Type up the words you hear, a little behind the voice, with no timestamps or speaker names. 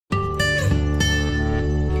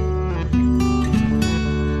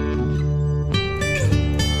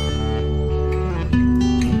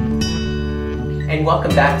and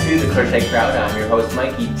welcome back to the Crochet Crowd. I'm your host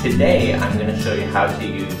Mikey. Today I'm going to show you how to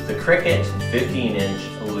use the Cricut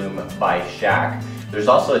 15-inch loom by Schacht. There's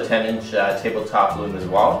also a 10-inch tabletop loom as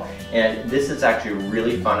well, and this is actually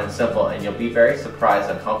really fun and simple, and you'll be very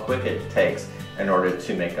surprised on how quick it takes in order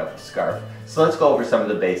to make up a scarf. So let's go over some of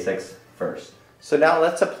the basics first. So now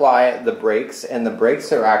let's apply the breaks, and the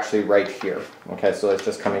breaks are actually right here. Okay, so it's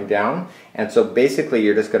just coming down, and so basically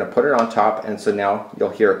you're just going to put it on top, and so now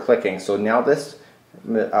you'll hear it clicking. So now this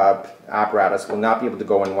apparatus will not be able to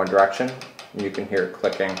go in one direction, and you can hear it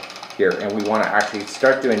clicking here, and we want to actually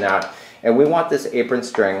start doing that, and we want this apron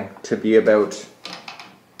string to be about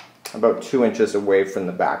 2 inches away from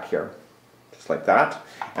the back here, just like that.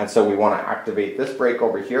 And so we want to activate this break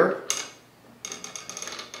over here.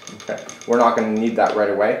 Okay, we're not going to need that right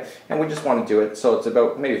away, and we just want to do it so it's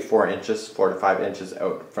about maybe 4 to 5 inches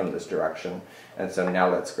out from this direction. And so now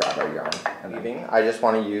let's grab our yarn. And I just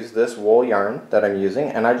want to use this wool yarn that I'm using,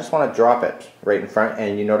 and I just want to drop it right in front,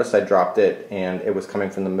 and you notice I dropped it and it was coming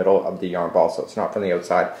from the middle of the yarn ball, so it's not from the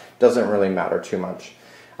outside. Doesn't really matter too much.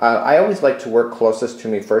 I always like to work closest to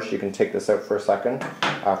me first. You can take this out for a second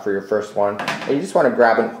for your first one, and you just want to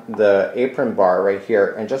grab the apron bar right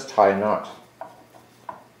here and just tie a knot.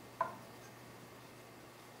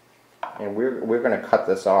 And we're going to cut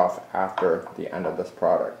this off after the end of this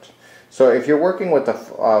product. So if you're working with the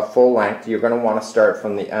full length, you're going to want to start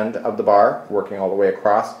from the end of the bar, working all the way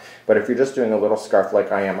across. But if you're just doing a little scarf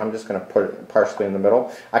like I am, I'm just going to put it partially in the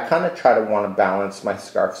middle. I kind of try to want to balance my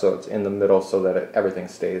scarf so it's in the middle so that everything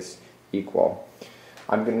stays equal.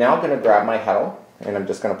 I'm now going to grab my heddle, and I'm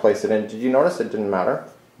just going to place it in. Did you notice it didn't matter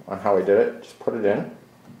on how I did it? Just put it in.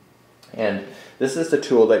 And this is the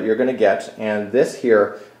tool that you're going to get, and this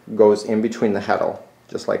here goes in between the heddle,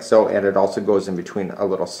 just like so, and it also goes in between a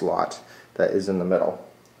little slot that is in the middle,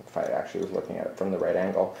 if I actually was looking at it from the right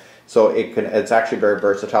angle. So it's actually very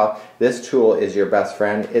versatile. This tool is your best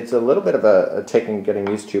friend. It's a little bit of a getting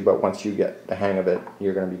used to, but once you get the hang of it,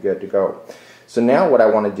 you're going to be good to go. So now what I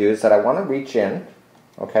want to do is that I want to reach in,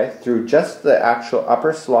 okay, through just the actual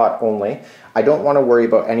upper slot only. I don't want to worry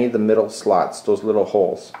about any of the middle slots, those little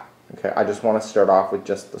holes. Okay, I just want to start off with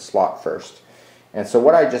just the slot first. And so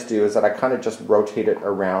what I just do is that I kind of just rotate it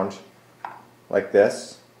around like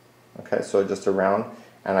this. Okay, so just around,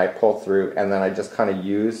 and I pull through, and then I just kind of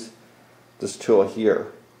use this tool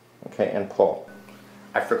here, okay, and pull.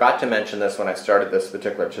 I forgot to mention this when I started this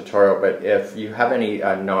particular tutorial, but if you have any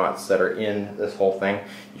knots that are in this whole thing,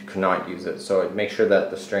 you cannot use it. So make sure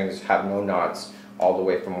that the strings have no knots all the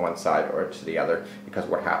way from one side or to the other, because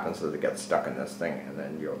what happens is it gets stuck in this thing, and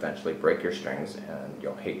then you'll eventually break your strings and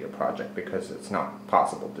you'll hate your project because it's not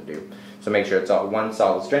possible to do. So make sure it's all one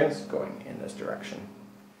solid strings going in this direction.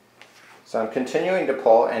 So I'm continuing to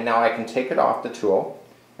pull, and now I can take it off the tool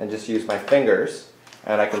and just use my fingers,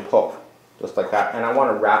 and I can pull just like that, and I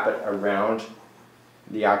want to wrap it around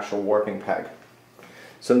the actual warping peg.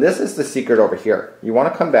 So this is the secret over here. You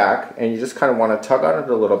want to come back and you just kind of want to tug on it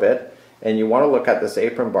a little bit, and you want to look at this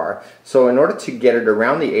apron bar. So in order to get it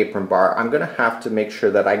around the apron bar, I'm going to have to make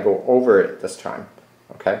sure that I go over it this time.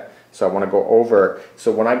 Okay? So I want to go over.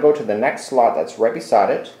 So when I go to the next slot that's right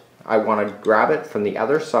beside it, I want to grab it from the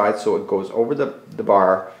other side so it goes over the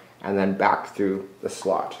bar and then back through the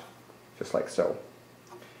slot, just like so.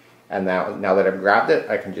 And now that I've grabbed it,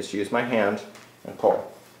 I can just use my hand and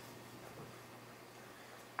pull.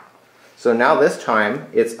 So now this time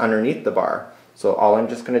it's underneath the bar. So all I'm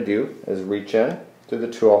just going to do is reach in through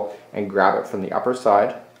the tool and grab it from the upper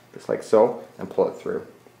side, just like so, and pull it through.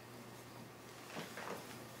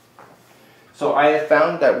 So I have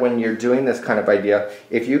found that when you're doing this kind of idea,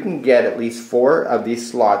 if you can get at least 4 of these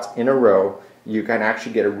slots in a row, you can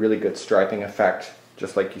actually get a really good striping effect,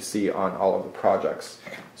 just like you see on all of the projects.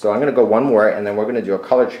 So I'm going to go one more, and then we're going to do a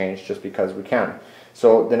color change just because we can.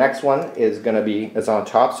 So the next one is going to be on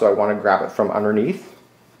top, so I want to grab it from underneath,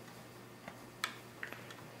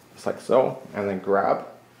 just like so, and then grab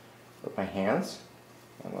with my hands,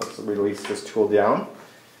 and let's release this tool down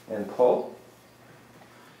and pull.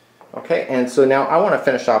 Okay, and so now I want to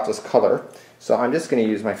finish off this color, so I'm just going to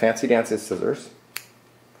use my fancy dancy scissors,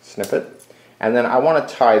 snip it, and then I want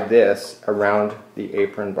to tie this around the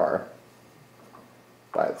apron bar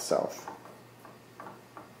by itself.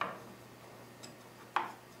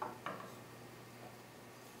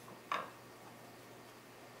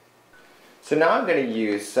 So now I'm going to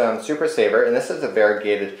use some Super Saver, and this is a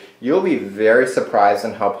variegated. You'll be very surprised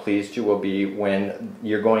on how pleased you will be when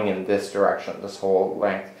you're going in this direction, this whole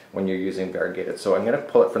length, when you're using variegated. So I'm going to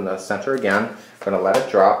pull it from the center again, I'm going to let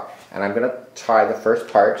it drop, and I'm going to tie the first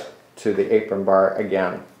part to the apron bar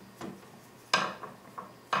again.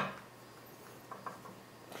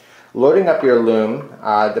 Loading up your loom,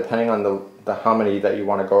 depending on the how many that you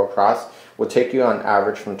want to go across, will take you on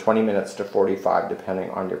average from 20 minutes to 45 depending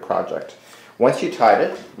on your project. Once you tied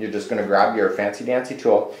it, you're just going to grab your fancy dancy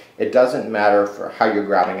tool. It doesn't matter for how you're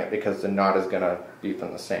grabbing it because the knot is going to be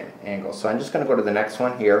from the same angle. So I'm just going to go to the next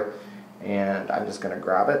one here, and I'm just going to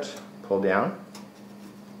grab it, pull down.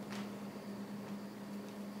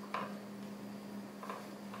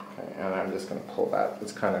 Okay, and I'm just going to pull that.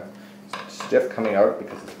 It's kind of stiff coming out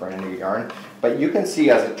because it's brand new yarn. But you can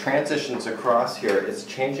see as it transitions across here, it's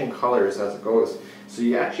changing colors as it goes. So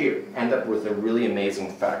you actually end up with a really amazing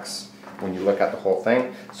effects when you look at the whole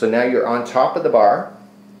thing. So now you're on top of the bar,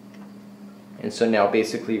 and so now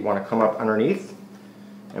basically you want to come up underneath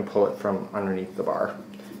and pull it from underneath the bar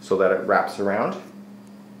so that it wraps around.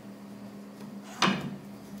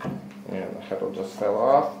 And the head will just fell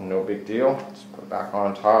off, no big deal. Just put it back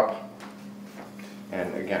on top.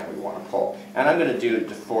 And again, we want to pull. And I'm going to do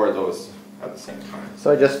 4 of those at the same time. So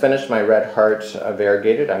I just finished my red heart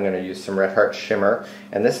variegated. I'm going to use some red heart shimmer,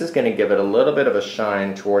 and this is going to give it a little bit of a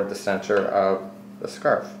shine toward the center of the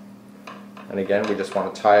scarf. And again, we just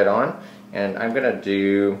want to tie it on, and I'm going to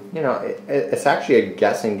do, you know, it's actually a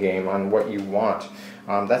guessing game on what you want.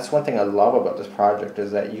 That's one thing I love about this project,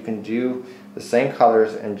 is that you can do the same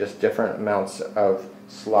colors in just different amounts of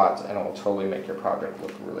slots, and it will totally make your project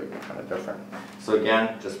look really kind of different. So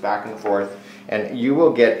again, just back and forth, and you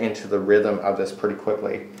will get into the rhythm of this pretty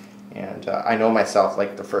quickly. And I know myself,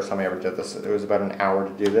 like the first time I ever did this, it was about an hour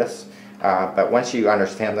to do this, but once you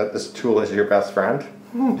understand that this tool is your best friend,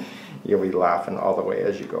 you'll be laughing all the way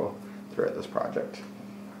as you go through this project.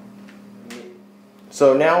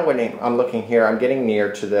 So now when I'm looking here, I'm getting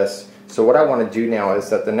near to this. So what I want to do now is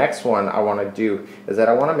that the next one I want to do is that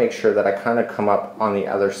I want to make sure that I kind of come up on the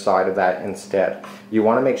other side of that instead. You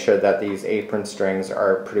want to make sure that these apron strings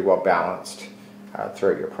are pretty well balanced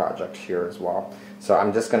throughout your project here as well. So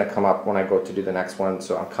I'm just going to come up when I go to do the next one.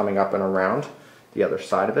 So I'm coming up and around the other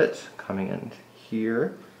side of it, coming in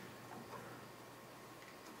here.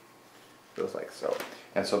 Goes like so.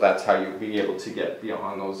 And so that's how you'll be able to get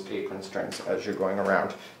beyond those apron strings as you're going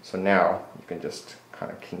around. So now you can just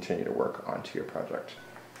kind of continue to work onto your project.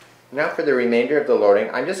 Now for the remainder of the loading,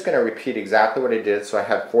 I'm just going to repeat exactly what I did. So I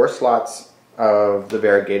have 4 slots of the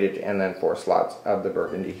variegated and then 4 slots of the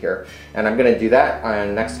burgundy here. And I'm going to do that,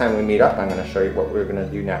 and next time we meet up, I'm going to show you what we're going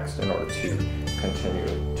to do next in order to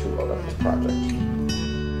continue to load up this project.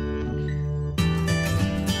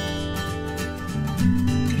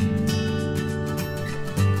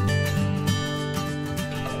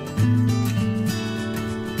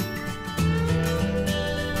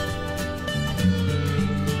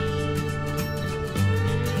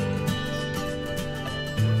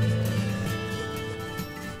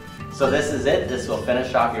 So this is it. This will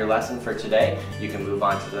finish off your lesson for today. You can move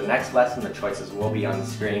on to the next lesson. The choices will be on the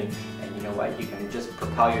screen. And you know what? You can just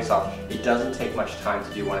propel yourself. It doesn't take much time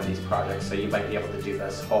to do one of these projects, so you might be able to do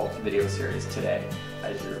this whole video series today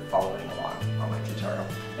as you're following along on my tutorial.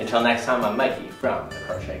 Until next time, I'm Mikey from the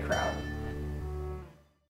Crochet Crowd.